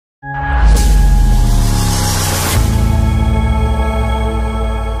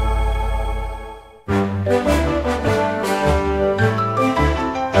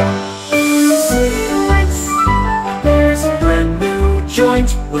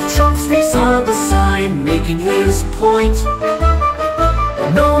with Trump's face on the sign, making his point.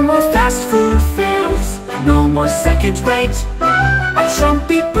 No more fast food fails, no more second rate. A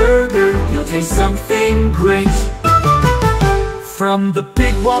Trumpy burger, you'll taste something great. From the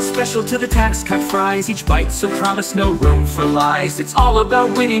big wall special to the tax cut fries, each bite's so promise, no room for lies. It's all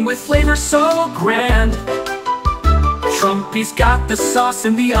about winning with flavor so grand. Trumpy's got the sauce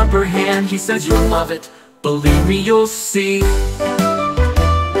in the upper hand. He says you'll love it, believe me, you'll see.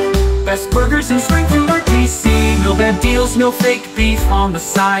 Best burgers in Springfield or DC. No bad deals, no fake beef on the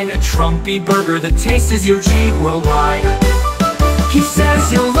side. A Trumpy burger, the taste is your G worldwide. He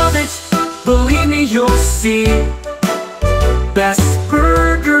says you'll love it, believe me, you'll see. Best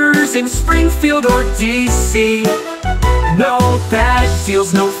burgers in Springfield or DC. No bad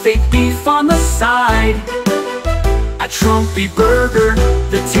deals, no fake beef on the side. A Trumpy burger,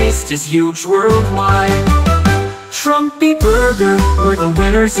 the taste is huge worldwide. Trumpy burger, where the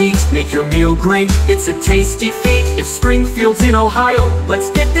winners eat. Make your meal great, it's a tasty feat. If Springfield's in Ohio, let's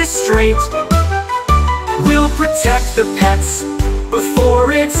get this straight. We'll protect the pets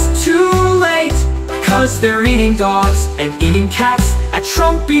before it's too late, 'cause they're eating dogs and eating cats. At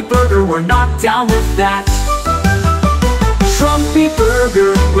Trumpy burger, we're not down with that. Trumpy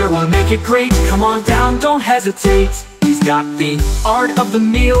burger, where we'll make it great. Come on down, don't hesitate. He's got the art of the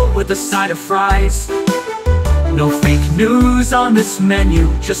meal with a side of fries. No fake news on this menu,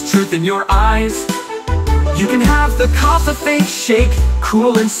 just truth in your eyes. You can have the coffee shake,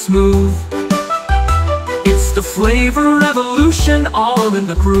 cool and smooth. It's the flavor revolution, all in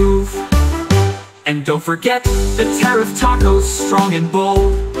the groove. And don't forget the tariff tacos, strong and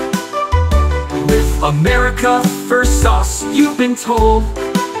bold. With America first sauce, you've been told.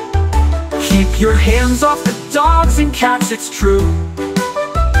 Keep your hands off the dogs and cats, it's true.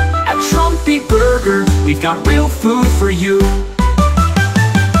 At Trumpy burger, we've got real food for you.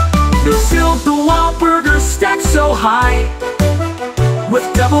 You'll fill the wall burger stacked so high, with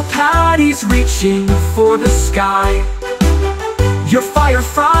double patties reaching for the sky. Your fire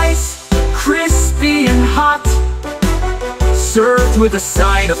fries, crispy and hot, served with a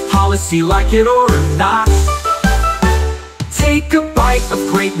side of policy, like it or not. Take a bite of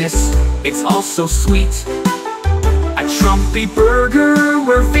greatness, it's all so sweet. A Trumpy burger,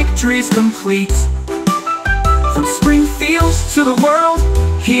 where victory's complete. From Springfield to the world,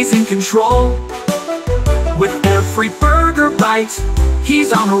 he's in control. With every burger bite,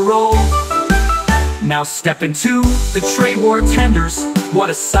 he's on a roll. Now step into the tray war tenders, what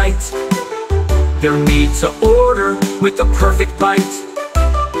a sight. They're made to order with the perfect bite.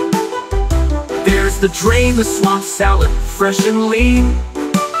 There's the drain, the swamp salad, fresh and lean.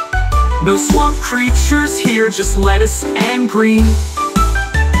 No swamp creatures here, just lettuce and green.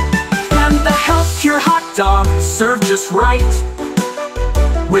 And the health cure hot dog, served just right.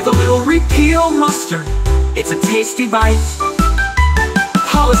 With a little repeal mustard, it's a tasty bite.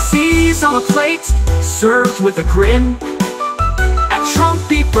 Policies on a plate, served with a grin. At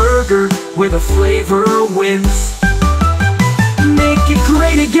Trumpy burger, where the flavor wins. Make it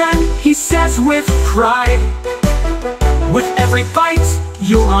great again, he says with pride. With every bite,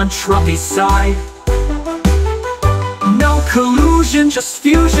 you're on Trumpy's side. No collusion, just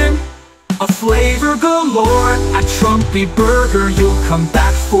fusion, a flavor galore. At Trumpy burger, you'll come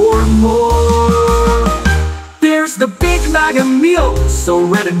back for more. There's the Big Maga meal, so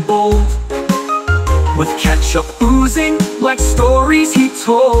red and bold, with ketchup oozing like stories he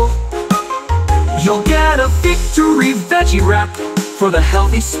told. You'll get a victory veggie wrap for the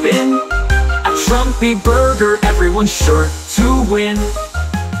healthy spin. At Trumpy burger, everyone's sure to win.